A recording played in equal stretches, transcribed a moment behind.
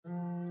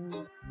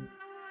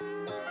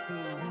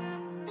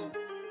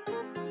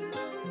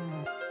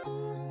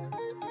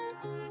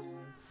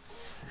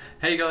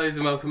Hey guys,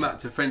 and welcome back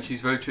to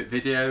Frenchie's road trip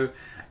video.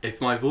 If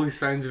my voice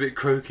sounds a bit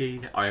croaky,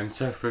 I am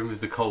suffering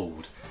with the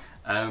cold.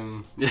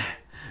 Yeah,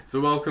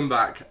 so welcome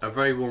back, a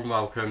very warm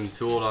welcome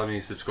to all our new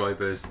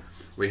subscribers.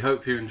 We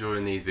hope you're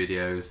enjoying these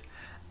videos,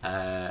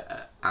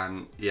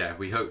 and yeah,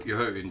 we hope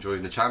you're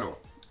enjoying the channel.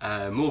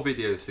 More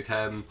videos to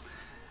come.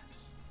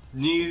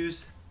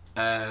 News,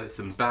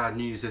 some bad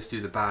news. Let's do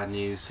the bad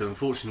news. So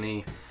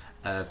unfortunately,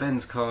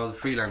 Ben's car, the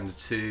Freelander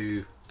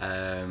 2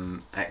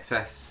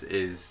 XS,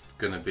 is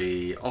going to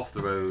be off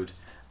the road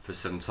for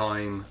some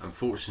time.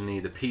 Unfortunately,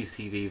 the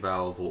PCV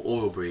valve or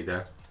oil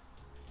breather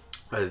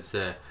has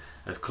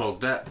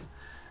clogged up.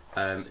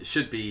 It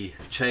should be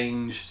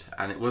changed,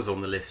 and it was on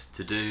the list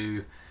to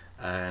do.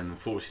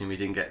 Unfortunately, we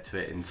didn't get to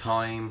it in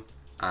time,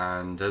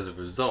 and as a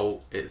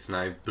result, it's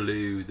now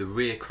blew the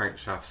rear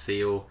crankshaft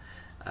seal,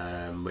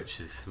 which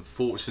is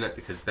unfortunate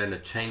because Ben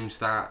had changed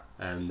that.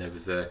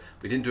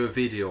 We didn't do a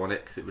video on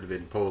it because it would have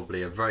been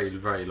probably a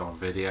very long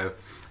video,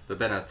 but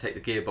Ben had to take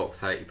the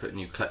gearbox out, he put a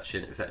new clutch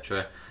in,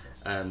 etc.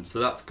 So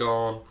that's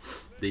gone.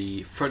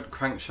 The front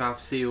crankshaft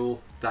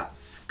seal,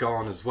 that's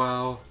gone as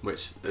well,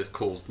 which has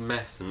caused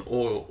mess and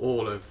oil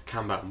all over the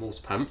camber and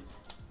water pump.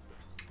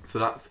 So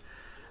that's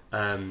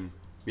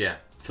yeah,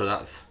 so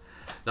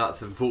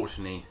that's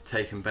unfortunately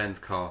taken Ben's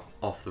car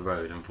off the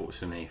road,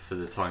 unfortunately, for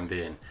the time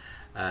being.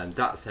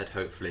 That said,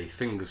 hopefully,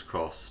 fingers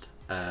crossed,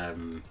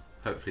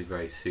 hopefully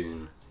very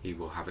soon he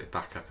will have it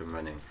back up and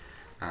running,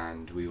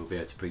 and we will be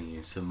able to bring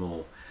you some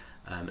more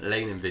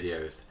laning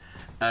videos.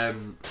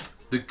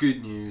 The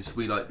good news,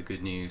 we like the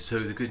good news. So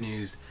the good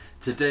news,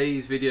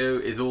 today's video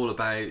is all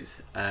about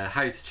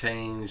how to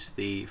change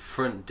the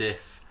front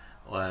diff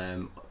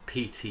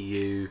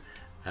PTU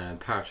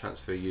power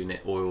transfer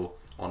unit oil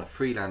on a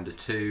Freelander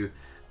 2.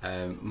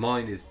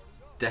 Mine is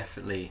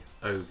definitely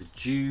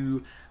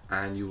overdue,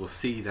 and you will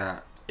see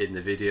that in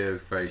the video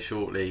very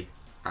shortly,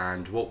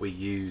 and what we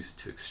use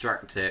to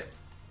extract it.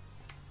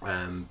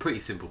 Pretty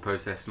simple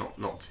process,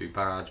 not too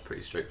bad,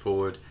 pretty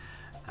straightforward.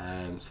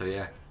 So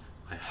yeah,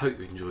 I hope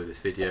you enjoy this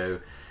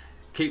video.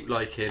 Keep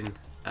liking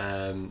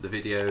the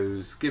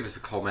videos, give us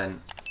a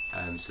comment,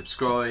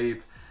 subscribe,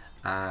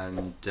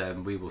 and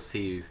we will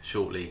see you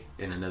shortly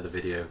in another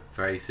video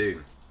very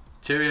soon.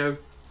 Cheerio!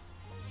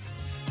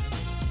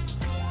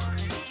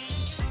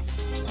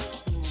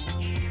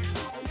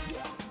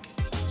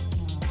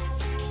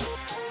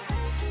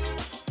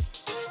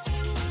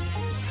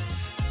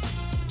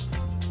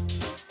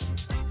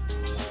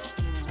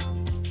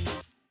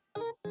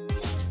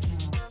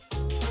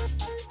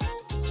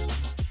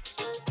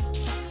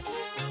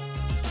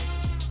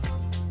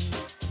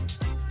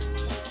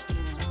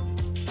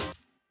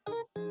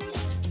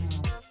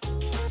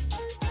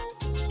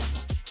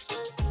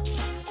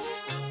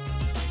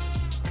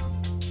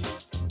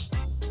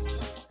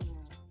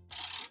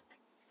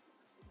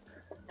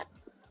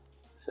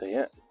 So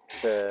yeah,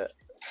 to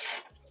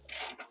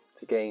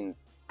gain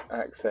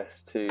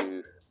access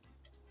to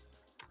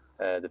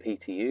the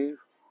PTU,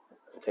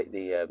 take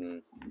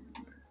the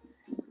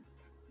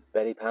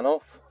belly pan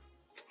off.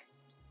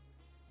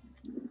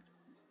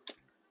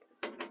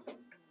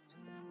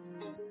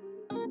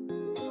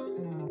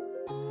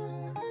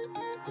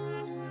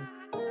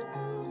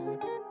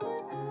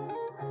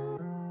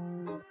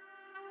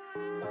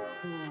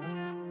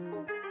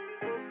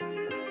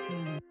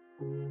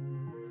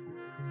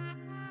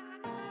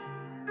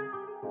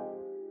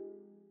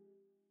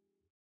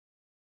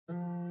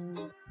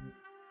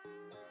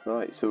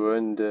 Right, so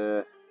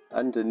we're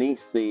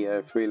underneath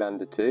the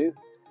Freelander 2,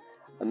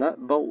 and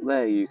that bolt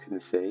there you can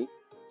see,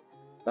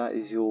 that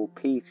is your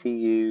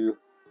PTU,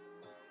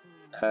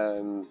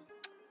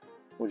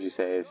 what do you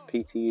say, it's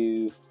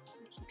PTU?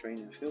 Drain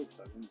and fill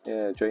plug, isn't it?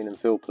 Yeah, drain and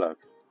fill plug.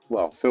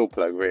 Well, fill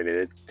plug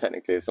really,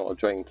 technically it's not a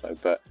drain plug,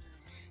 but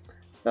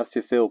that's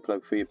your fill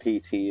plug for your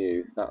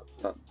PTU.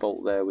 That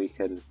bolt there we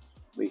can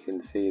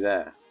see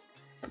there.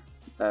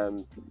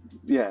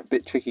 Yeah, a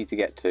bit tricky to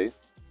get to.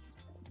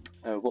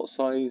 What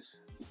size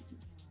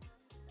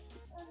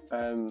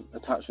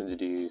attachment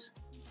did you use?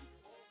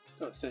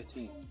 Oh,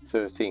 13.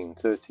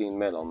 13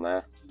 mil on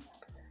there.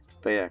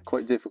 But yeah,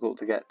 quite difficult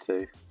to get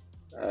to.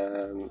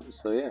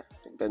 So yeah, I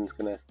think Ben's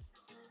going to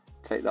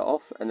take that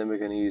off, and then we're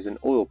going to use an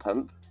oil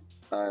pump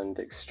and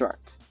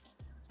extract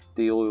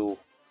the oil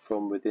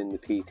from within the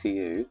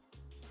PTU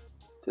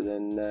to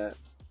then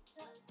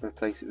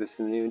replace it with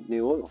some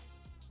new oil.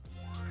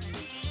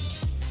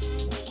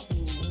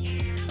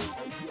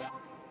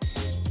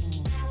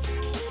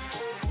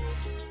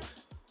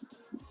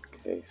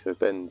 Okay, so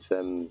Ben's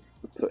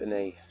putting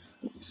a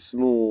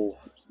small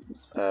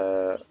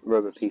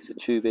rubber piece of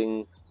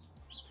tubing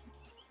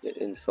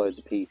inside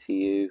the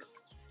PTU.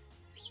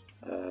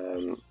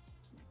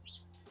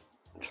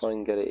 Try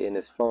and get it in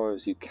as far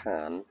as you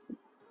can.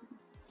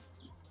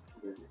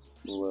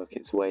 Work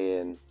its way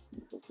in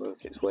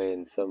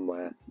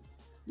somewhere.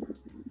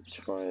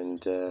 Try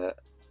and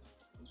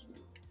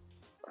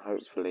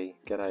hopefully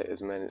get out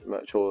as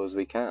much oil as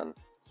we can.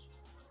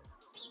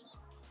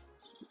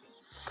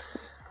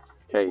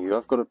 Okay, you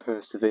have got to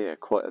persevere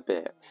quite a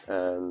bit,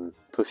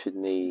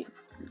 pushing the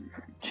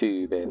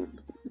tube in.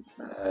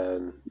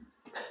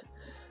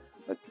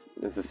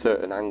 There's a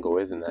certain angle,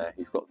 isn't there?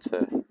 You've got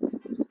to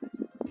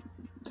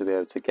be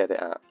able to get it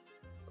at,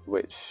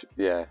 which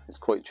yeah, is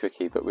quite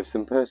tricky. But with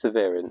some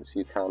perseverance,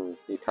 you can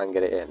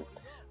get it in.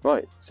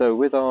 Right. So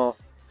with our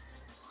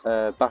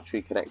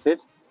battery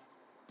connected,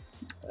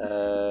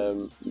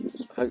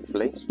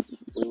 hopefully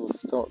we will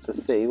start to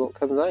see what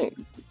comes out.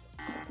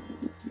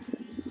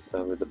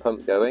 So with the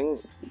pump going,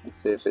 let's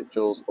see if it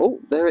draws. Oh,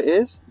 there it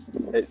is.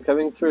 It's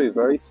coming through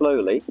very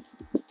slowly.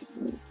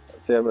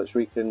 Let's see how much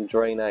we can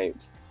drain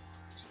out.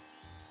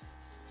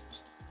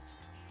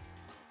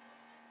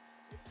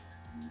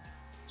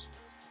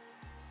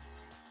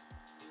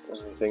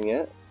 Anything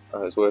yet?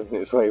 Oh, it's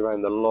working its way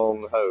around the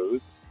long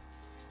hose.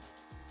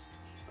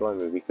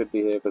 Blimey, we could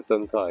be here for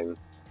some time.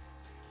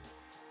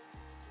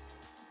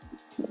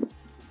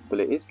 But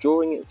it is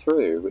drawing it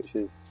through, which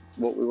is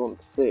what we want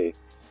to see.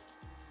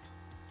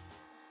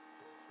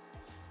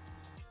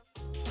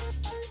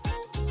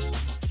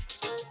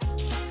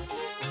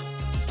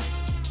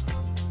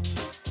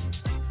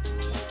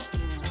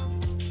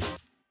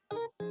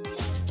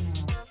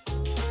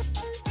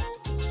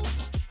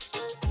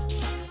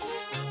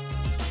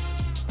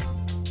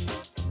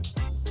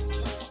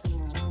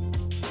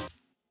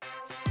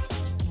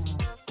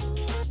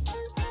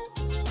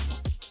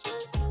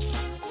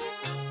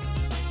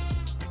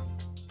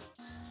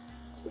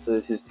 So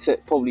this is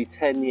probably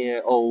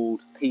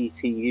 10-year-old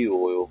PTU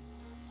oil,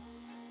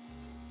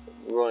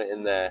 right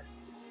in there.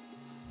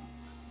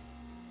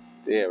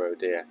 Dear oh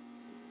dear.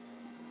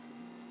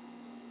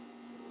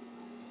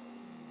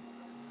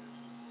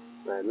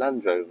 Now,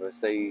 Land Rover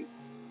say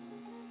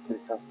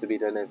this has to be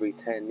done every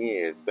 10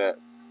 years, but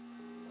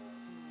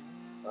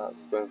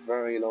that's for a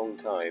very long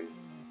time.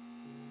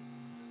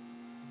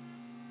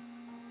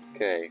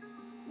 Okay,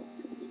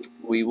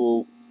 we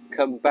will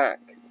come back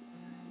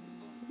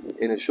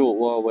in a short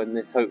while when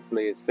this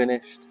hopefully is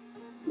finished,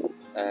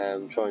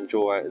 try and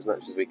draw out as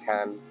much as we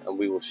can, and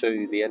we will show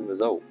you the end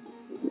result.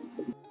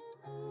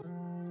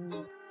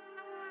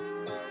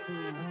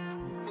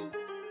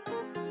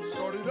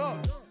 Start it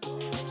up.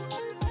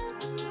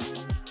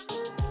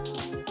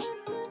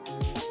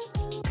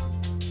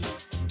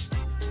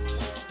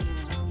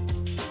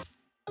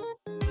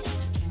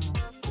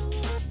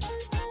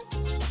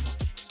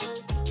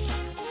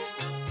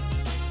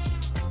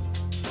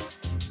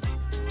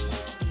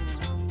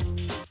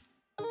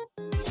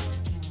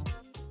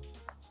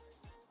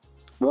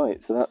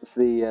 Right, so that's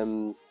the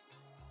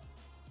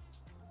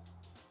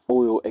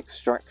oil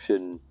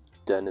extraction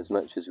done as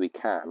much as we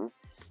can.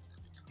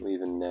 We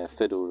even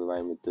fiddled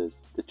around with the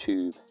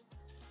tube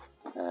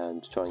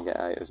to try and get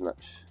out as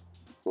much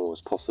more as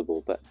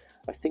possible, but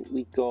I think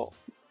we got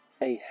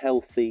a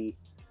healthy,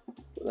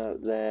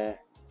 out there,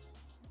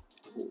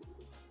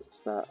 what's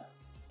that,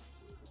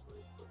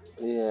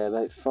 yeah,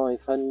 about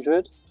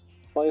 500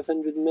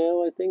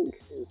 mil, I think.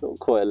 It's not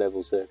quite a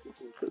level surface,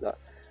 put that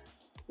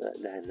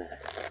down there.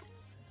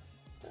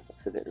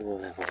 That's a bit more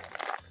level.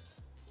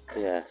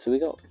 Yeah, so we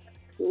got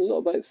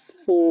about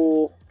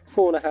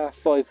 4.5,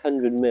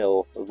 500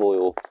 mil of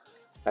oil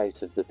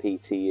out of the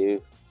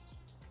PTU,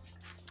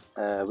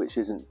 which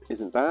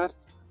isn't bad.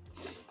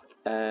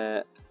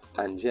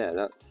 And yeah,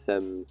 that's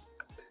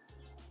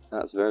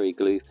very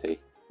gloopy.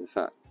 In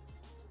fact,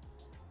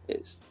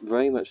 it's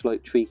very much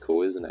like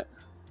treacle, isn't it?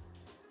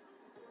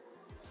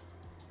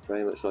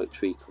 Very much like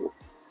treacle.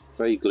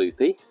 Very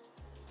gloopy.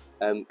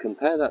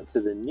 Compare that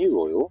to the new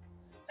oil.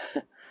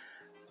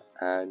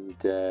 And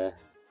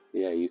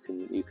yeah, you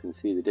can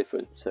see the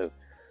difference. So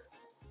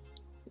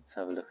let's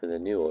have a look at the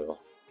new oil.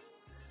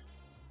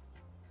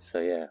 So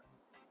yeah,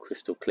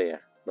 crystal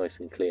clear, nice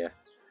and clear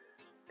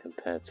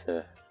compared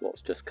to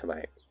what's just come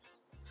out.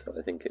 So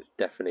I think it's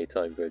definitely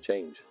time for a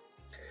change.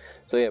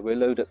 So yeah, we'll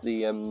load up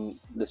the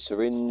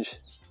syringe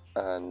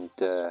and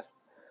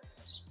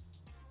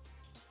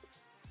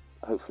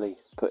hopefully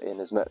put in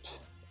as much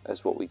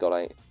as what we got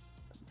out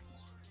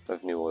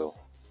of new oil.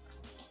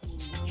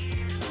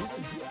 This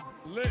is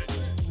lit.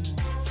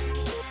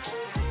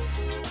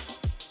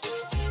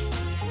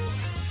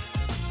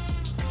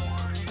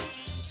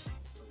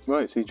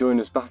 Right, so you join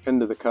us back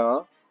under the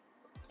car.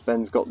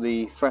 Ben's got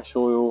the fresh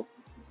oil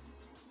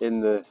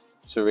in the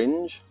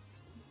syringe,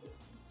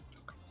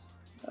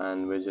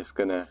 and we're just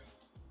gonna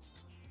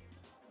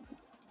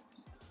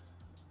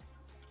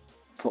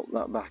pop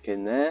that back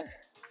in there.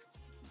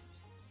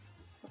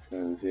 Let's go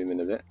and zoom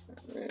in a bit.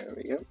 There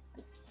we go.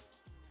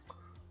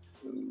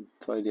 And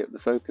tidy up the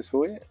focus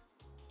for you.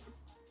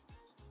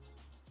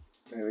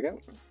 There we go.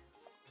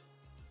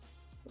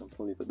 I'll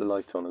probably put the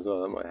light on as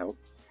well, that might help.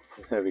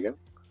 There we go.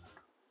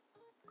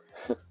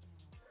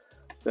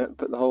 So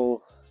put the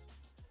whole,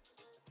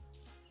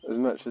 as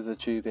much of the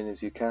tube in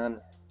as you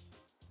can.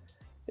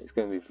 It's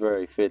going to be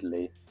very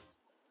fiddly,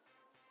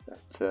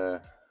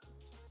 but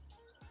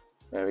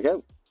there we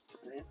go.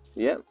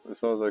 Yeah, as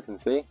far as I can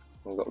see.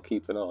 I've got to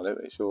keep an eye on it,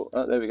 make sure.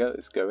 Oh, there we go,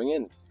 it's going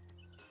in.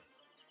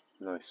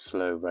 Nice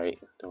slow rate,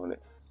 don't want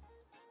it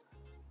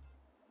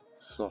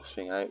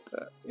sloshing out,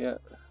 but yeah,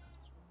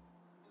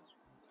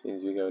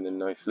 Seems to be going in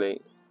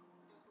nicely.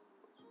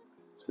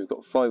 So we've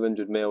got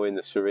 500ml in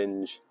the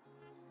syringe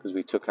because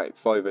we took out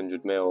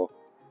 500ml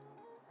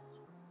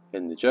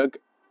in the jug.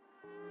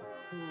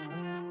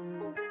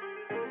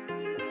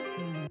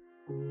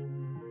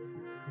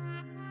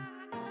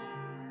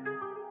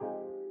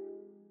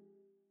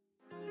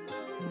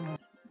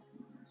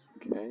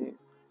 Okay,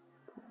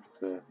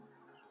 just a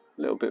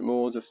little bit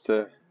more just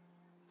to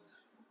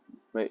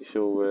make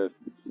sure we're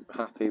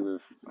happy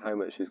with how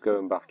much is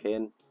going back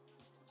in.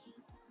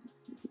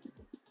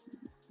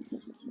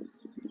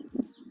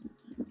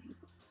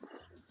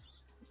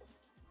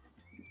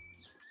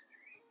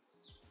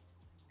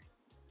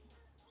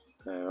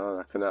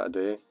 I reckon that'll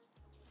do.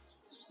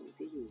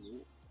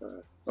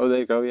 Oh, there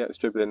you go, yeah, it's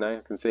dribbling now, I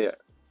can see it.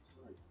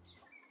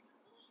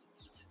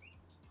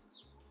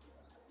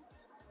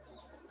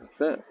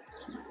 That's it.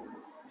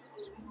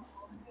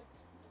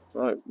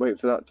 Right, wait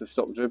for that to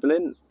stop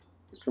dribbling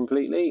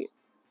completely.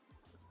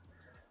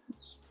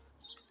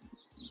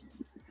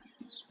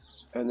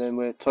 And then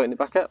we'll tighten it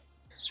back up.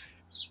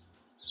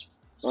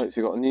 Right,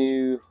 so we've got a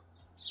new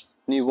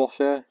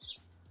washer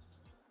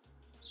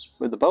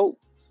with the bolt.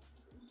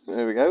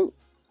 There we go.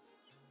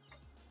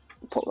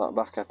 Pop that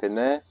back up in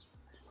there.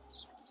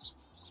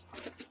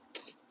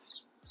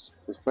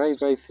 It's very,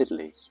 very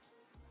fiddly.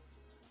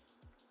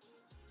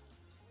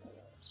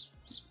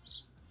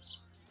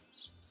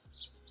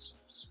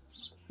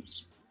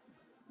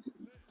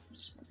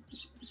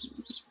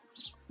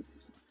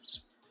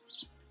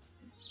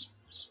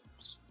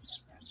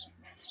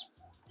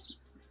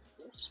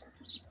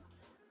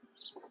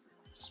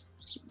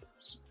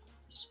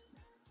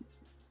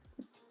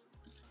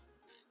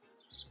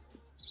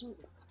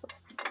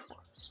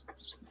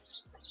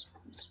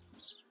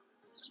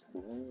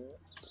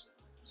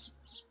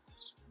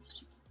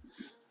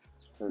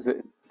 Was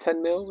it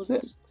 10mm, was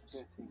it?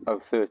 13. Oh,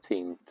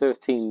 13.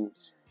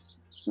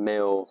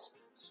 13mm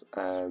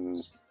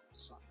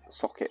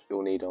socket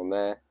you'll need on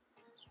there.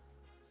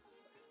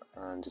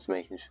 And just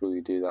making sure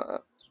you do that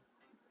up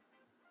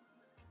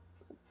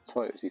as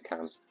tight as you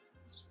can.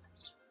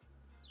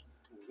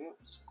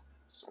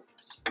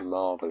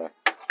 Marvellous.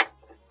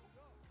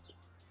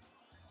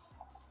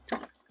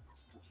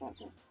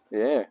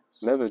 Yeah,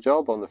 another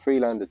job on the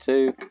Freelander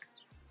 2.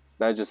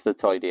 Now just the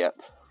tidy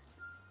up.